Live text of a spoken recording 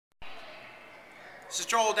This is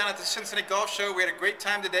Joel down at the Cincinnati Golf Show. We had a great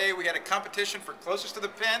time today. We had a competition for closest to the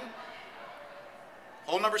pin.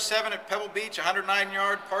 Hole number 7 at Pebble Beach,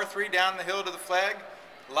 109-yard par 3 down the hill to the flag.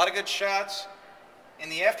 A lot of good shots. In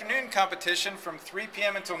the afternoon competition from 3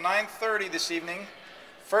 p.m. until 9:30 this evening,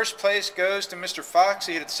 first place goes to Mr. Fox.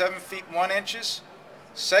 He hit it 7 feet 1 inches.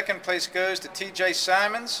 Second place goes to T.J.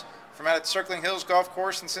 Simons from out at Circling Hills Golf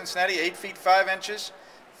Course in Cincinnati, 8 feet 5 inches.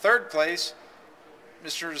 Third place,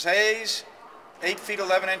 Mr. Hayes, 8 feet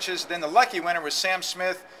 11 inches. Then the lucky winner was Sam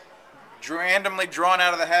Smith, randomly drawn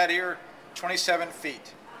out of the hat here, 27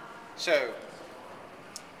 feet. So,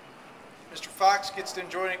 Mr. Fox gets to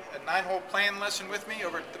enjoy a 9-hole playing lesson with me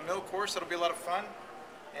over at the Mill course. That'll be a lot of fun.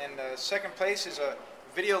 And second place is a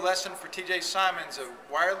video lesson for T.J. Simons, a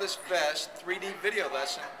wireless vest 3D video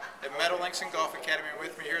lesson at Meadow Links Golf Academy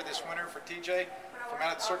with me here this winter for T.J. from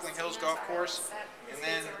out at Circling Hills Golf Course. And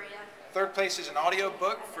then third place is an audio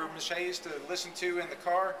book for Ms. Hayes to listen to in the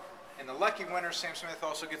car. And the lucky winner, Sam Smith,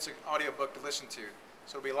 also gets an audio book to listen to.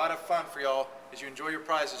 So it'll be a lot of fun for y'all as you enjoy your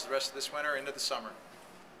prizes the rest of this winter into the summer.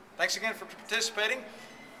 Thanks again for participating.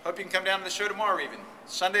 Hope you can come down to the show tomorrow even.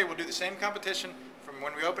 Sunday we'll do the same competition from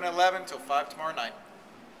when we open at 11 till 5 tomorrow night.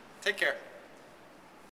 Take care.